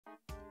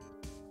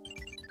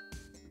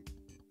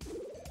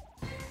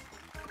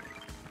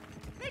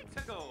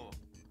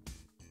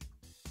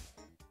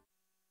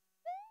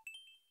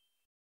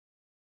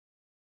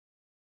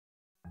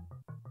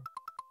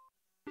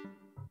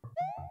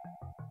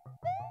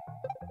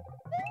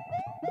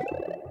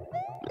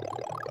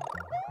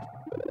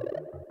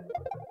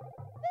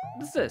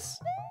What's this?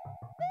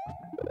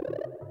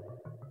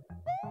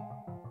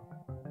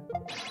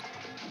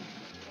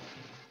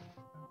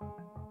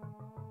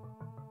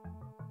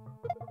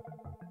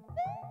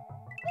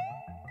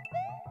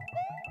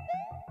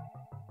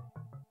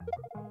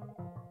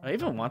 Do I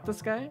even want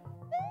this guy?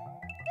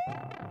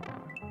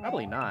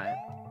 Probably not.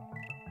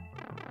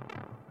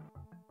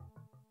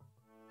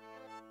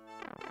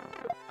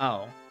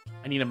 Oh,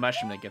 I need a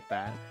mushroom to get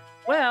that.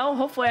 Well,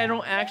 hopefully I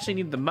don't actually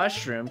need the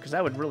mushroom, because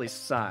that would really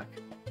suck.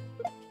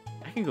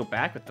 I can go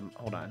back with them.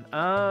 Hold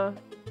on.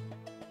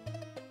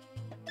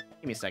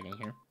 Give me a second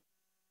here.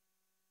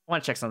 I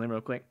want to check something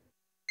real quick.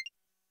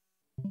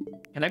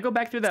 Can I go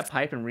back through that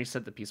pipe and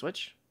reset the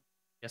P-switch?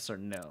 Yes or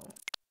no?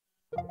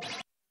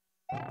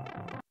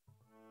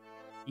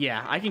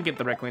 Yeah, I can get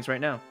the red coins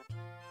right now.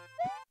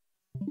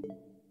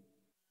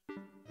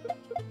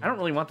 I don't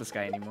really want this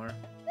guy anymore.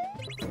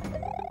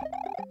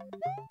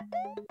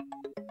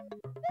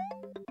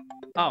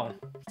 Oh,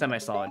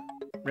 semi-solid.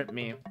 Rip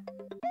me.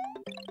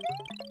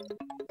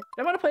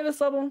 Do I want to play this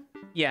level?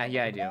 Yeah,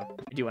 I do.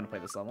 I do want to play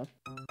this level.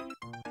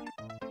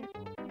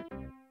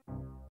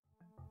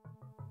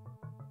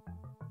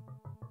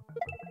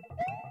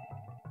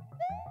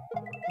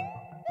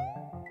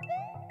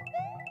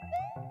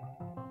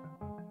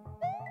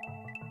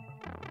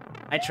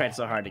 I tried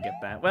so hard to get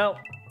that. Well,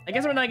 I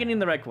guess we're not getting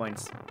the red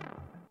coins.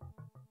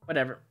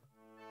 Whatever.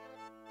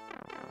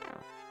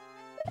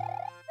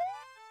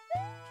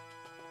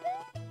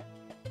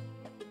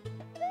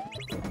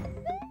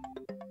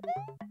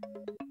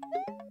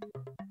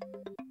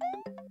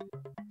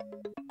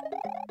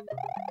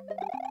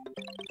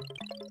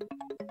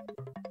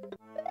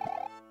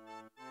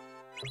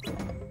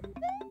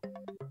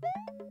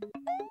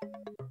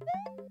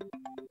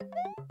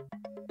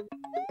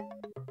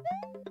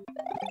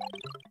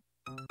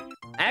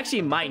 I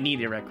actually might need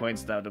the red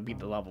coins though to beat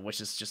the level,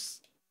 which is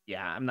just,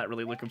 yeah, I'm not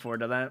really looking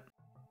forward to that.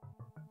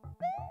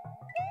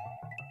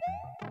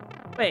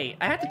 Wait,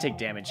 I have to take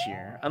damage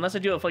here, unless I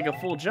do it with like a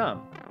full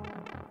jump.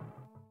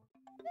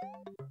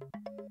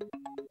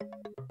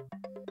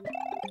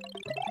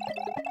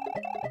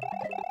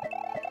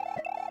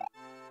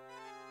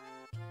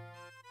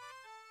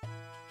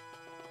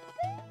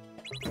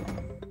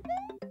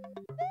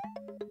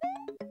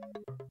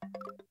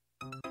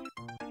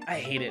 I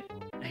hate it.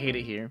 I hate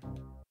it here.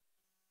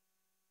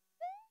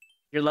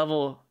 Your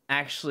level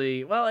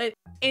actually, well, it's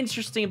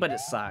interesting, but it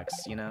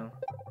sucks, you know?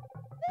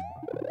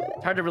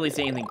 It's hard to really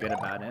say anything good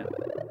about it.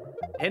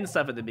 Hitting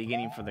stuff at the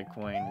beginning for the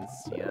coins,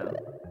 yeah.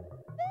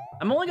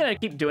 I'm only gonna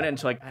keep doing it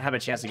until I have a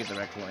chance to get the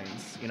red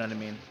coins, you know what I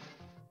mean?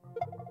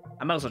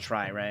 I might as well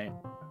try, right?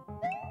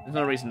 There's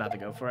no reason not to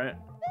go for it.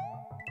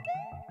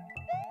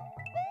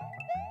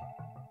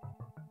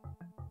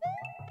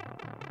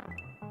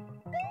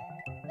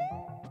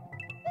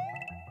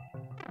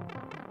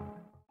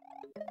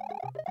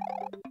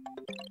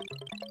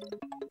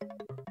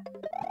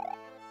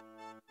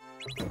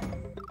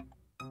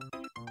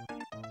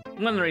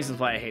 One of the reasons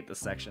why I hate this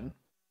section.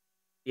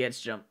 Yeah, it's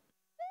jump.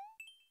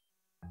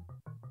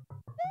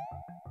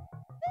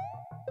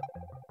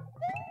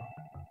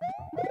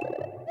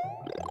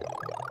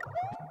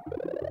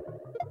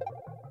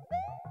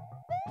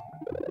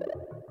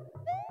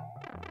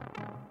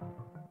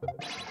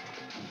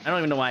 I don't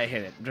even know why I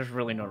hit it. There's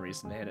really no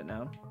reason to hit it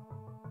now.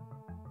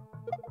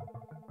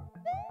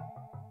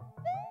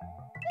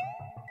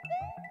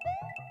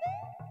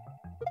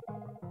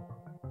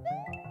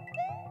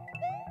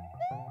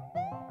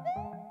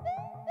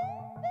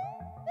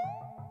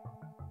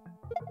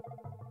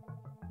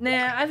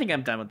 Nah, I think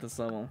I'm done with this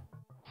level.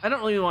 I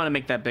don't really want to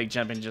make that big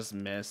jump and just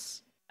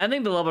miss. I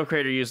think the level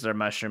creator used their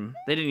mushroom.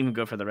 They didn't even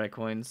go for the red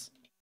coins.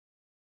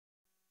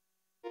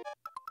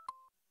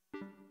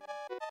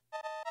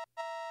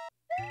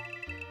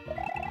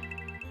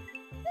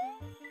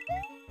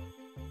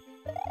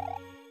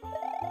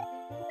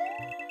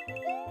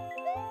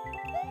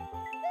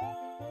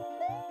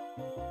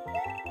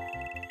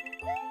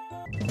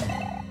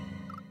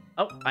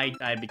 Oh, I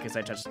died because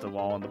I touched the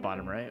wall on the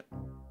bottom right.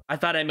 I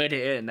thought I made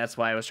it in, that's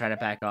why I was trying to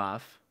back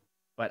off.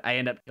 But I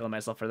ended up killing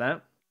myself for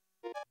that.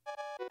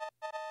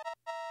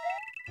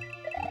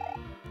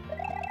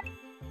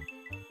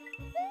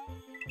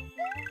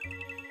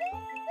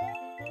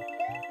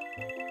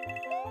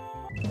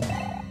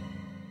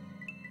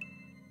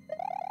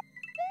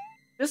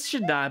 This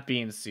should not be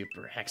in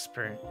Super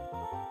Expert.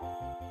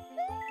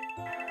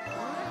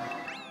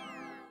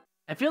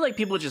 I feel like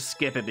people just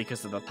skip it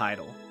because of the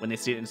title when they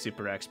see it in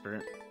Super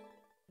Expert.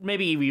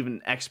 Maybe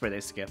even Expert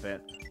they skip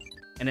it.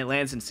 And it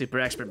lands in Super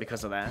Expert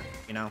because of that,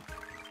 you know?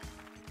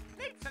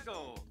 Let's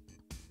go.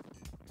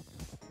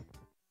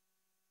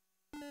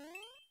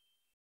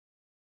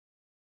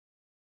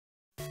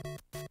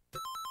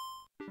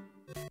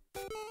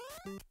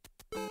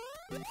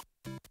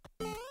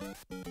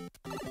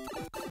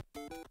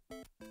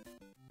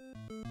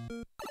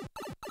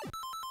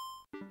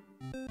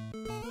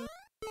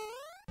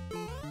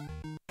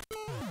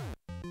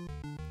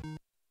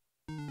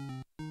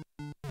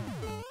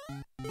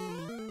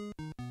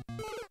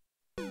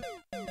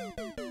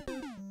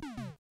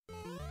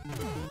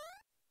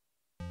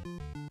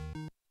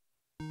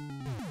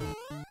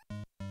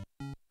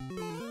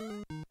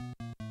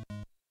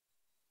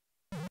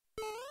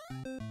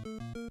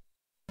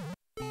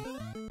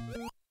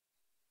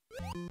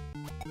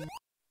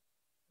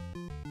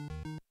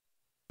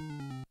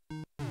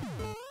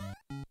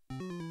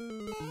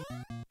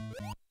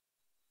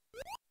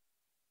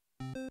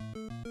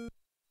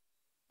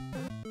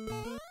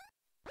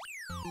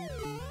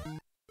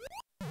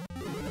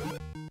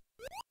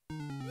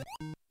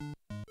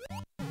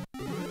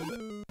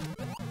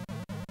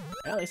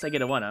 At least I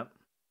get a 1-up.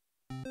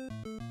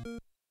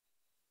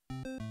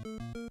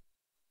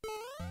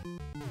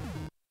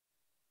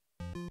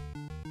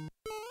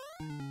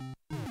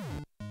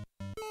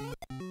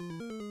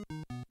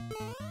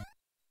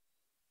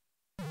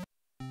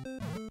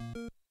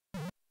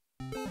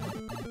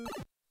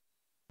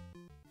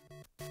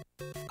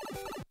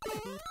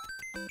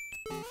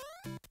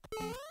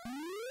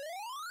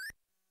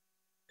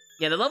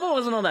 Yeah, the level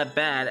wasn't all that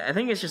bad. I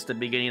think it's just the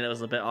beginning that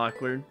was a bit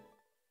awkward.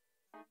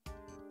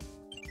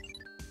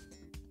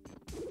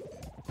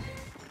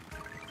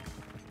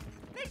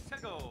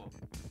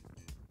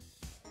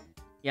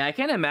 Yeah, I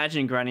can't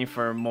imagine grinding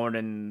for more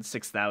than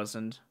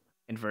 6,000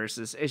 in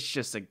versus. It's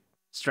just a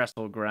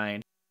stressful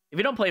grind. If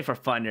you don't play for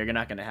fun, you're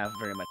not gonna have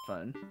very much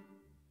fun.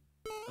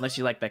 Unless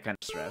you like that kind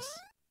of stress.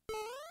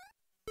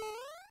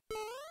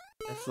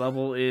 This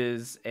level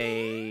is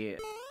a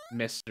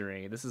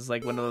mystery. This is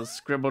like one of those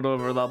scribbled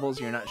over levels.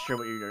 You're not sure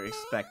what you're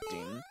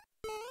expecting.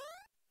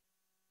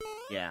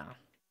 Yeah.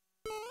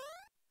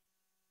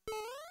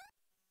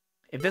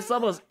 If this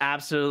level is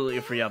absolutely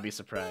free, I'll be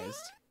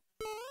surprised.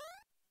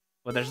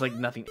 But there's like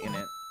nothing in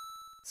it.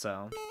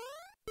 So.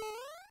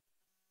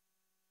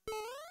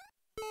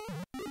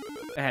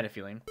 I had a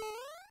feeling.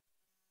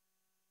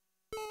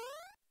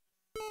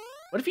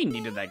 What if he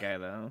needed that guy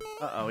though?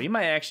 Uh-oh, he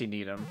might actually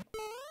need him.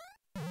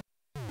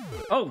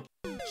 Oh,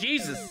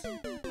 Jesus!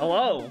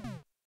 Hello!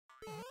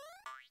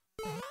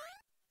 I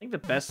think the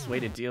best way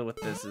to deal with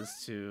this is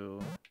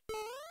to...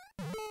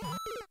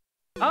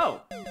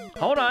 Oh!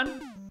 Hold on!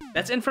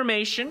 That's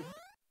information!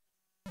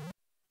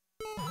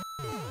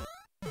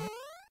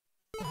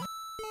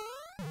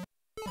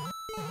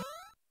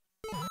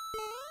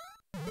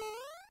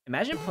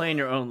 Imagine playing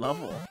your own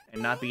level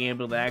and not being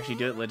able to actually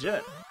do it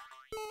legit.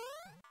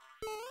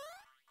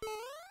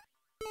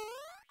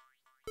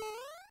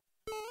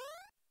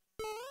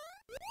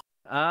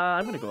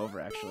 I'm gonna go over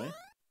actually.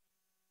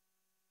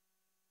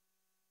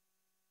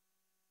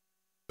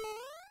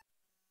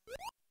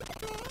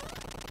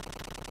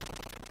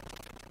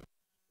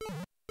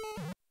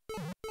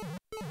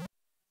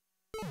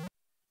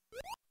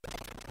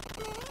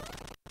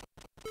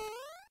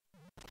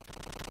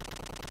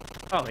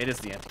 Oh, it is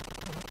the end.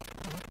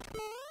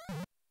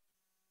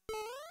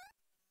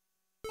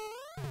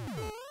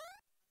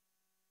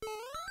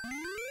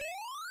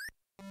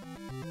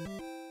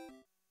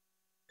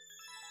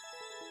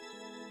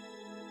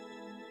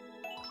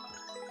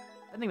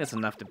 I think that's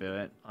enough to do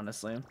it,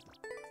 honestly.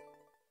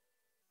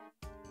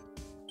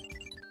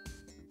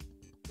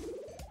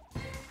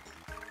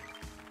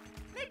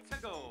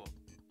 Let's go.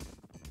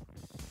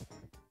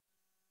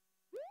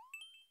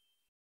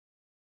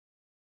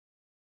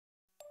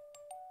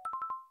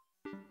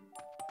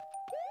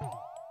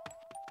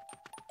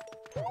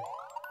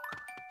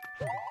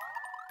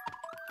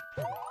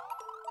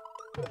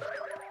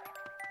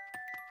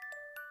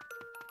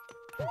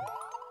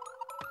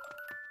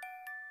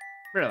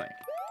 Really?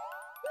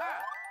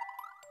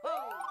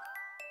 Ho!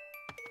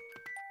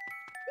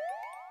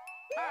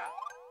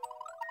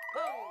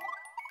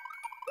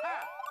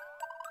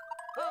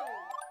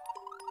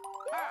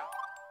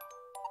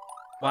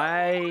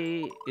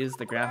 Why is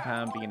the ground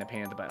pound being a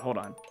pain in the butt? Hold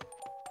on.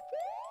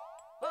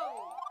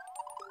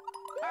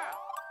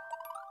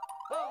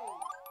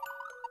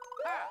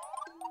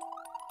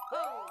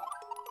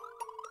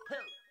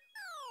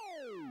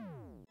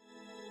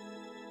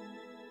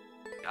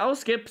 I'll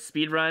skip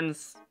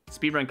speedruns,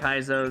 speedrun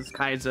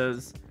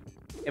Kaizos.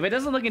 If it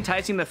doesn't look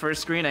enticing the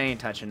first screen, I ain't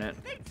touching it.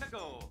 Let's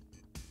go.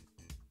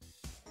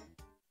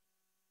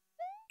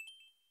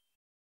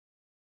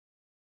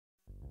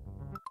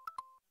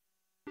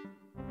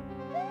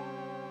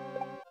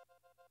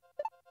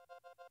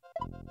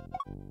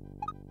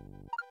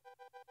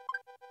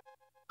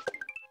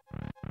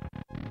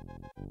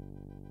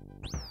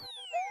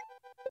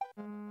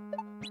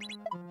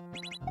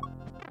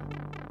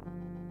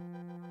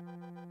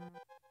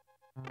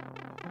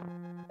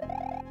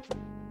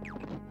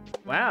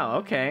 Wow,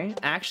 okay.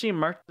 Actually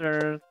marked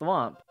their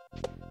thwomp.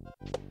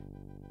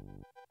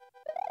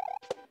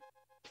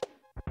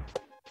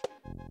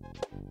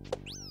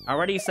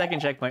 Already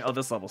second checkpoint. Oh,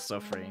 this level's so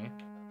free.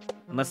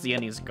 Unless the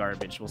ending is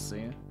garbage, we'll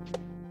see.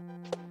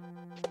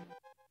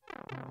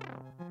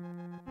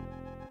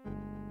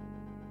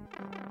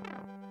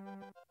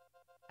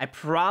 I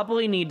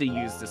probably need to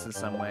use this in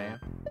some way.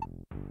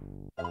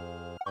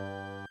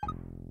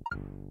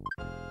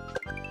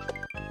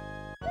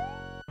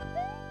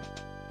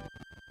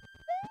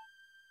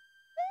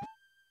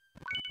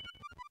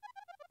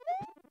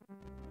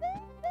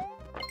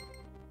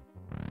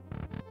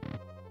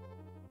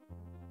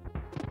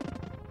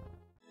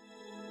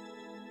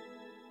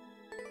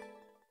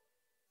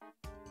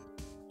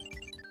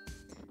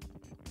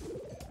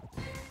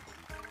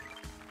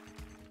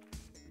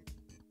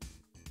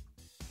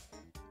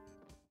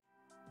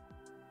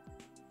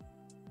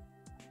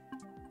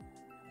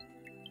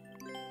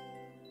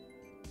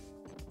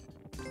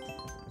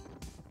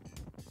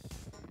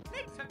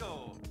 Let's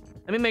go.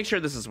 Let me make sure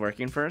this is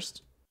working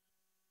first.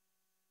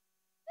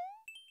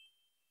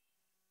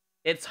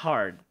 It's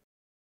hard.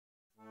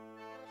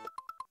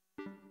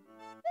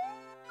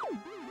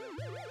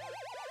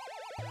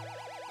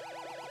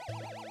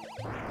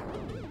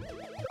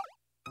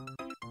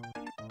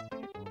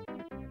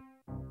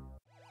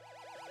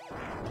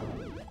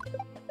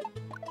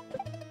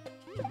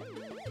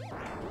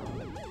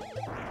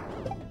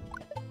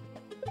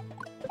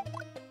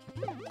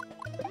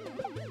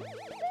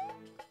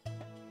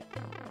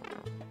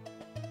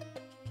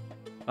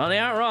 Well, they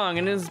aren't wrong,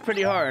 and it is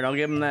pretty hard. I'll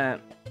give them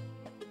that.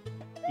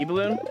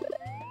 E-balloon?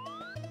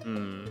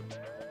 Hmm.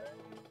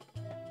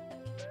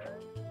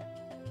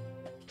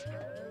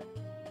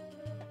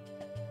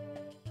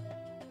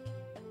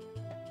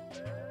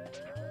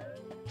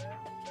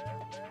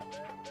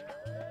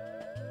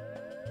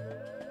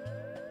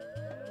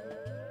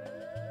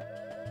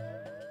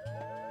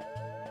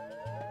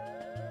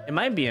 It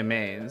might be a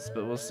maze,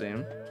 but we'll see.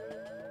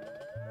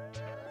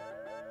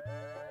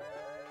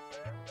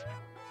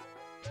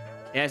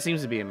 Yeah, it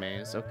seems to be a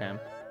maze. Okay.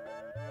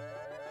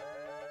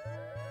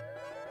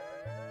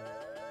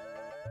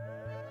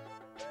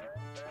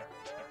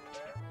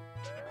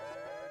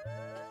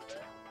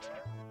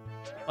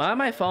 Why am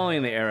I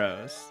following the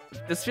arrows?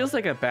 This feels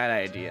like a bad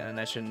idea, and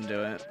I shouldn't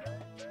do it.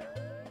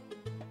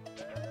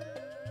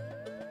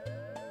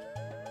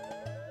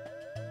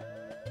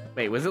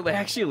 Wait, was it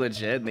actually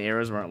legit and the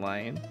arrows weren't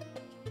lying?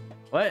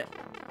 What?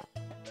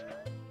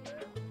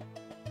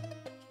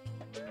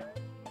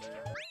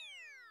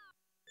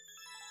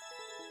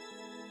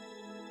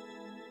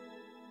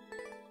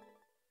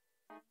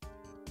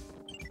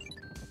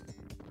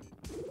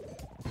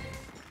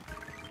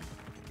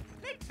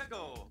 Let's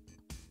go.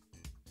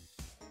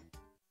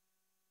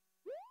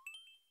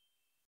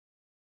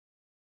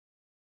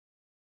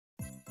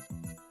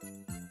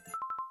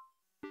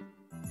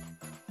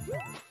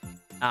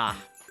 Ah.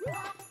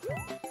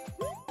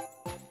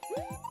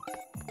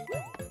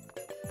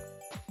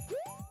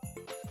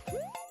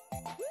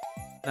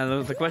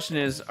 Now the question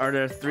is, are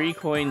there 3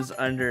 coins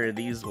under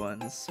these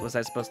ones? Was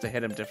I supposed to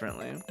hit them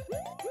differently?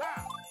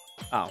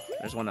 Oh,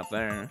 there's one up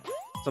there.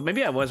 So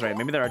maybe I was right.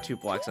 Maybe there are 2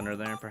 blocks under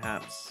there,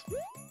 perhaps.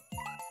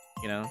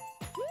 You know?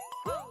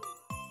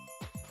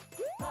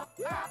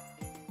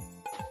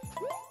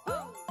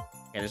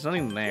 Yeah, there's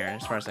nothing there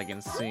as far as I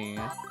can see.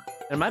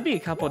 There might be a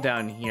couple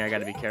down here I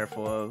gotta be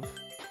careful of.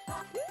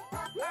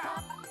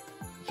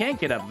 You can't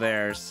get up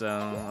there,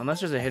 so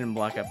unless there's a hidden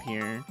block up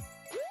here.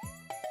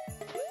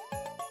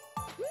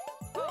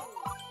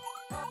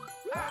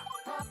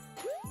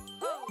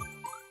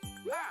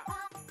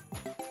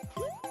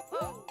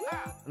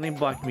 Something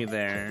blocked me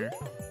there.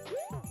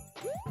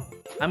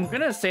 I'm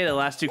gonna say the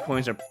last 2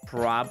 coins are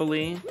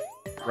probably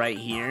right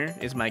here,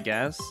 is my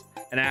guess.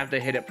 And I have to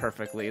hit it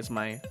perfectly, is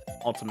my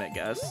ultimate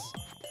guess.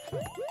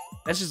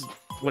 That's just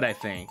what I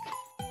think,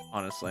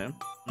 honestly.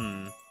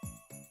 I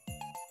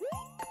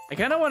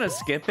kind of want to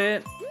skip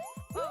it,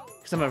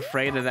 because I'm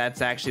afraid that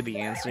that's actually the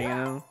answer, you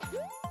know?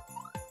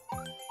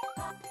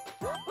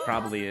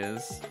 Probably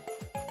is.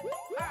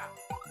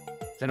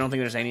 I don't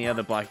think there's any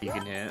other block you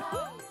can hit.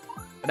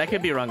 But I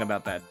could be wrong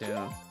about that, too.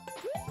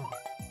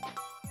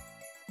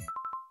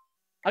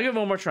 I'll give it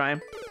one more try.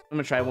 I'm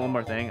gonna try one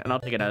more thing, and I'll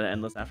take it out of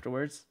Endless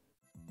afterwards.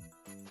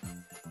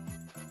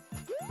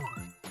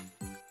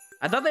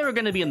 I thought they were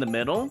gonna be in the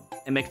middle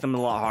and make them a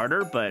lot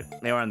harder,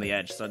 but they were on the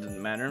edge, so it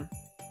didn't matter.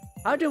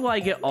 How do I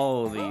get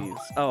all of these?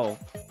 Oh,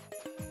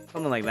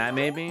 something like that,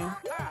 maybe?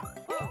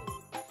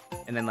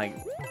 And then like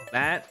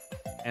that,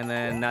 and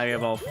then now you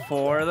have all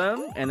 4 of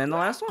them, and then the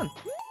last one.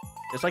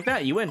 Just like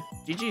that, you win.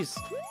 GG's.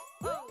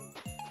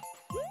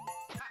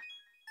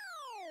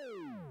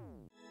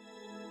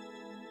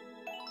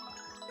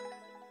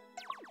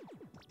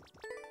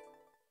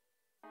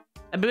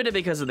 I booted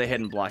because of the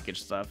hidden blockage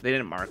stuff. They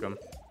didn't mark them.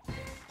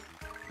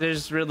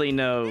 There's really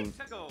no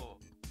Let's go.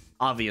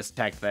 obvious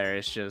tech there.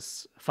 It's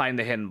just find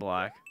the hidden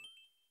block.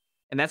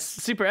 And that's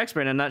super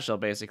expert in a nutshell,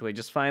 basically.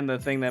 Just find the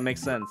thing that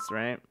makes sense,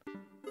 right?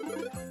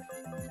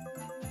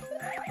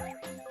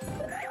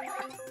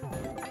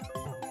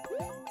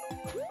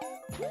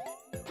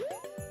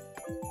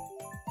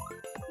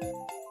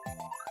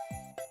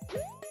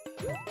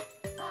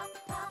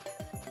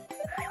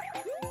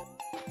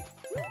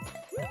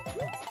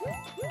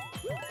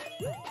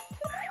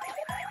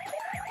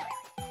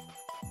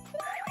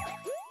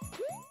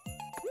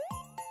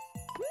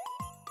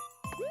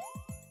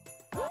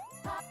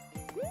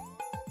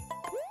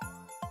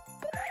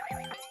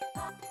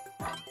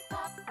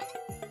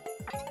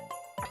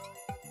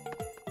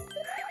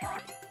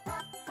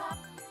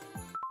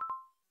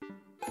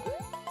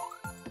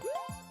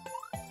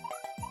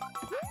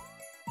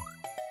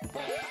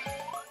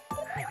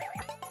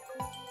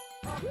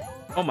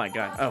 Oh my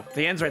god. Oh,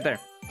 the end's right there.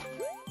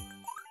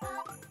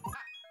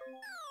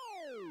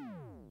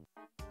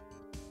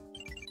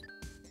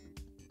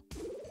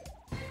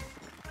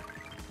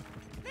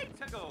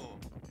 Let's go.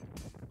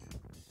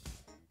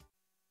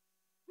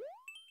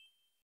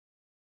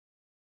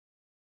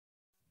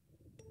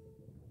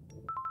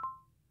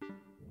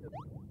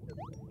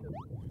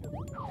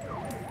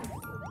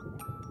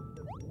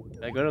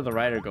 I go to the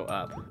right or go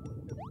up?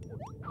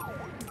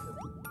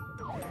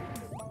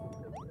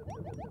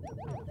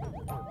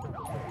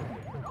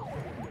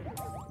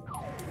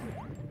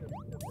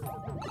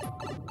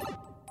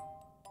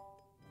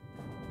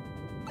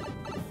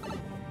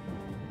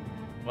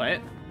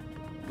 What?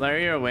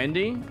 Larry or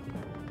Wendy?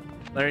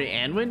 Larry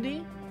and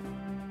Wendy?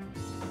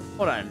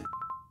 Hold on.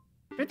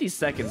 50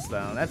 seconds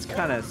though, that's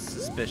kind of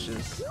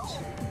suspicious.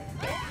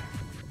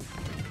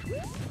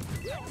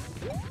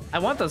 I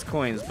want those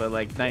coins, but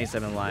like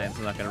 97 lives,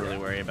 I'm not gonna really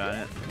worry about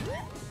it.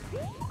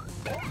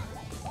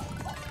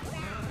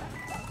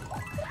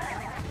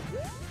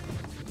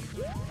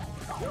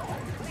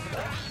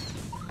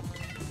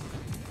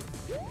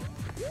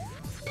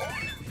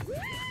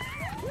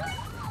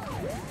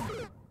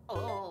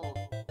 Oh.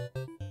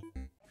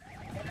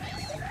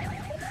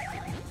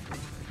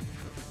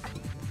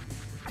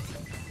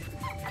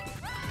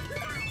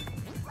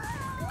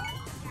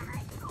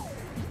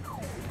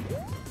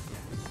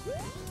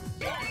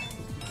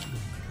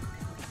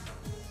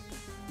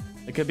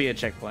 It could be a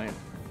checkpoint.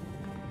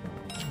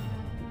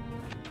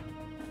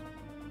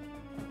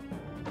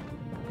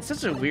 It's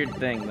such a weird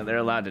thing that they're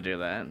allowed to do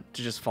that,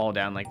 to just fall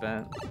down like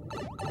that.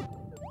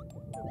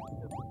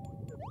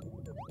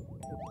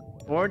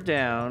 4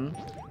 down,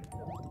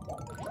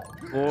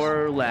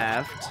 4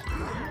 left.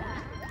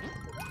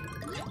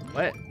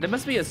 What? There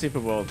must be a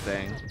Super World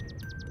thing.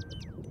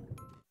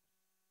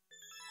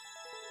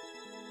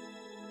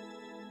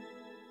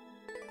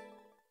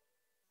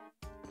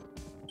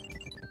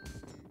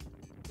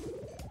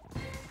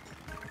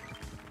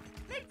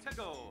 Big to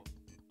go.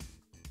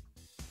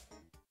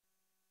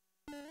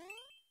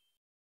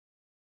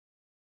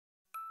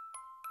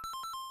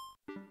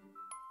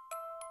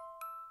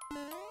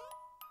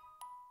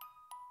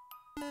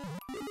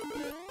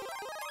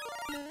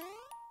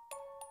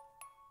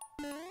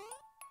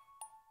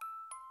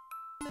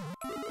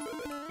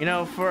 You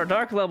know, for a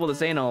dark level,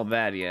 this ain't all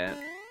bad yet.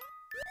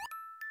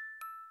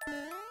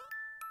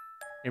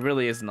 It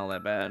really isn't all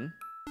that bad.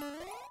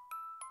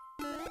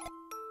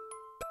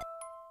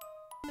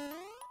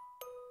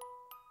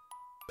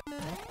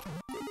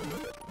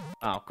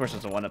 Oh, of course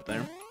there's a 1 up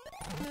there.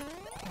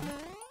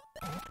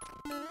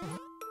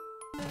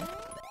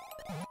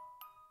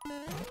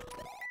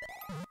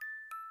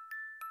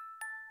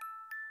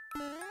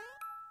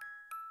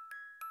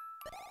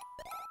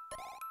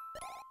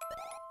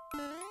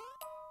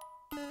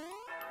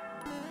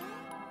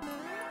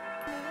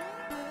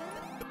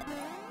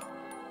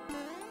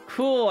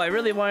 Cool, I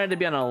really wanted to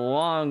be on a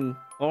long,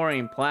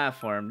 boring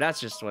platform. That's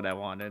just what I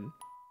wanted.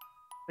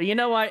 But you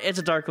know what? It's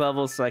a dark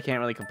level, so I can't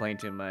really complain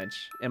too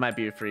much. It might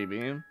be a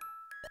freebie.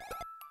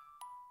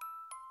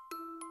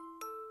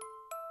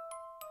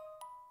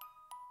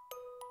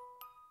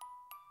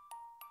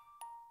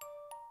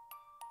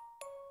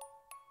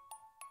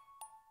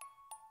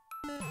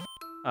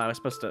 Oh, I was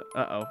supposed to...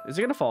 Uh-oh. Is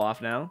it gonna fall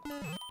off now?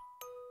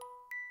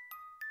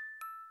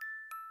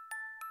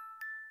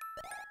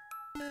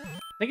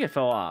 I think it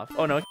fell off.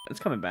 Oh, no, it's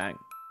coming back.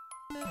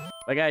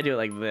 I gotta do it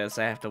like this.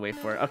 I have to wait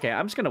for it. Okay,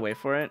 I'm just gonna wait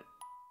for it.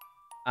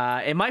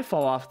 It might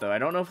fall off, though. I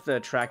don't know if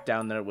the track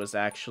down there was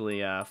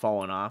actually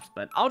falling off,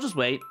 but I'll just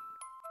wait.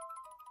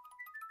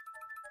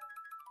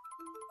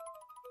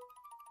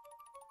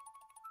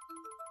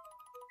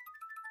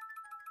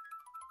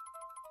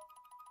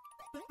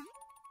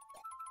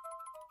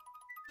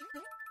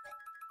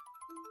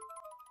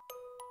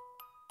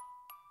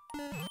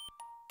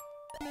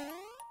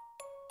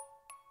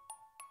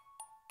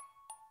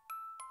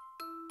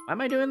 Why am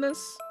I doing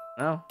this?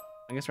 Oh,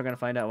 I guess we're gonna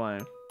find out why.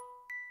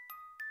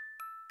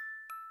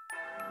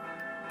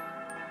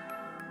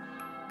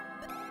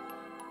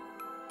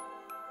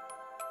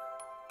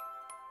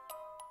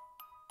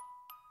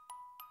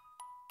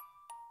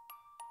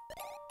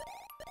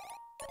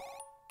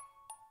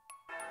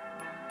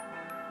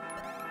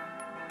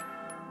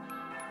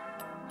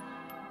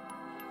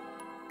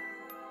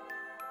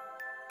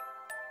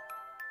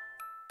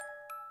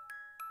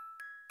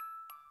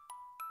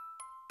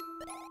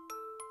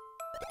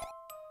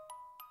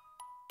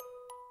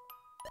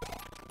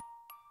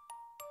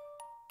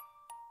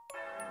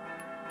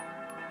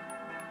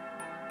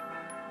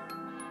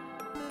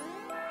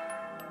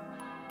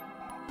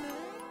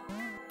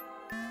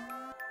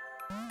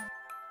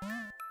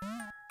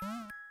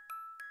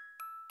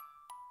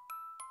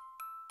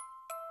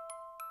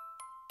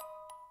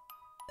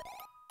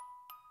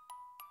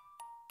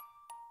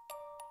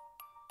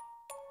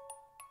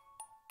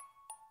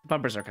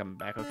 Bumpers are coming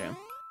back, okay.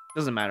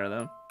 Doesn't matter,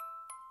 though.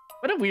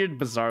 What a weird,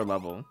 bizarre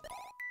level.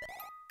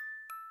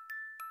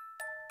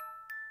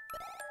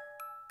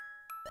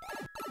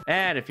 I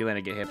had a feeling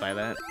I'd get hit by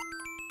that.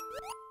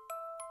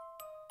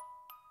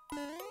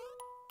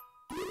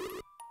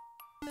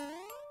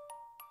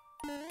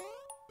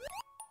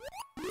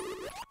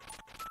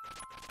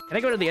 Can I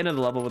go to the end of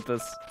the level with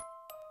this?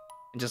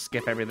 And just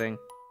skip everything?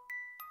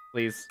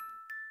 Please.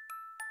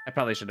 I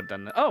probably should have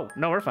done that. Oh,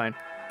 no, we're fine.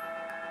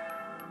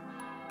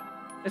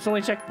 It's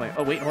only checkpoint.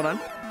 Oh, wait, hold on.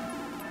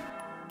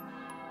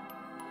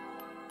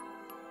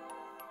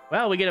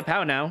 Well, we get a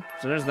POW now,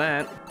 so there's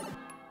that.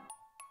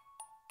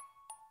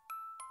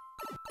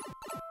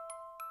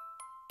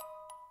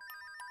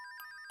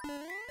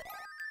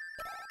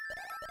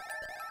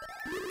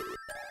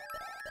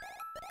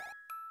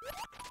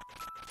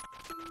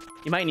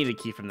 You might need a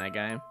key from that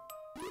guy.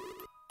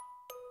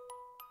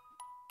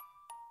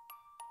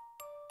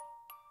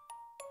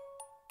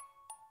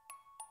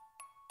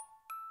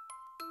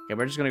 Okay,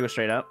 we're just gonna go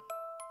straight up.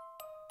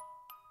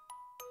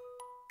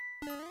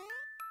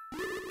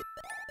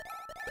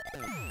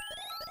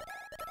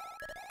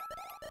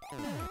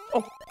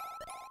 Oh!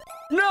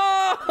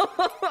 No!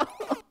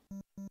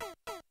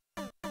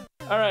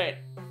 Alright.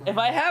 If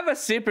I have a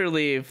super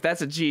leaf,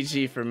 that's a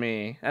GG for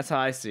me. That's how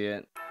I see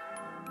it.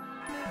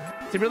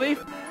 Super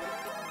leaf?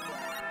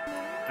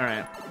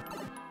 Alright.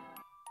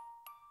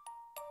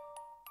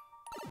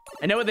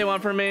 I know what they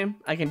want from me.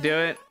 I can do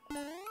it.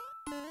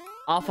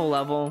 Awful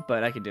level,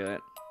 but I can do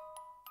it.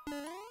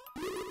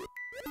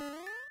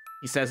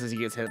 He says as he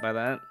gets hit by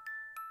that.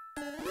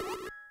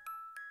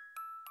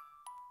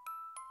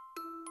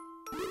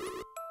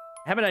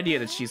 I have an idea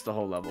that cheats the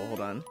whole level.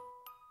 Hold on.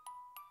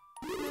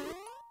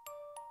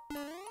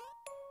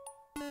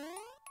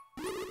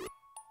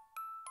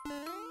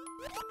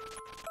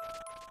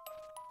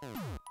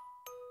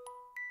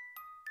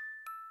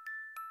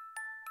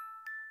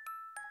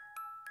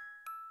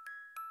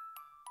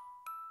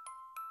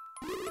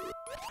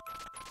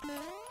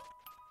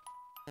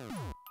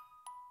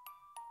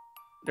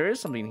 There is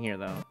something here,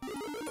 though.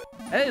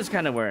 That is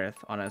kind of worth,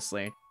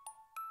 honestly.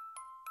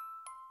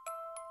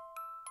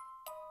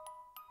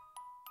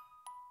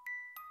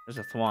 There's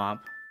a thwomp.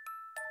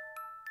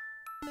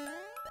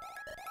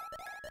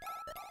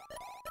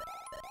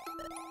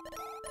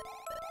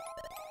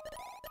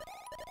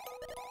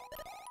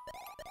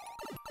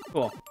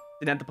 Cool.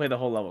 Didn't have to play the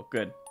whole level.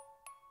 Good.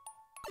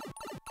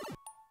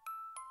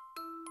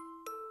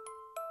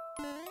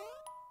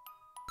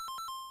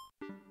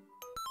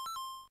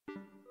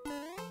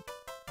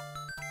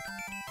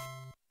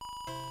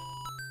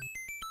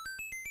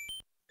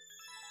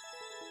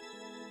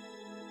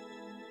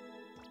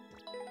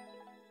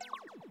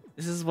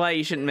 This is why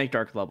you shouldn't make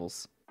dark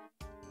levels.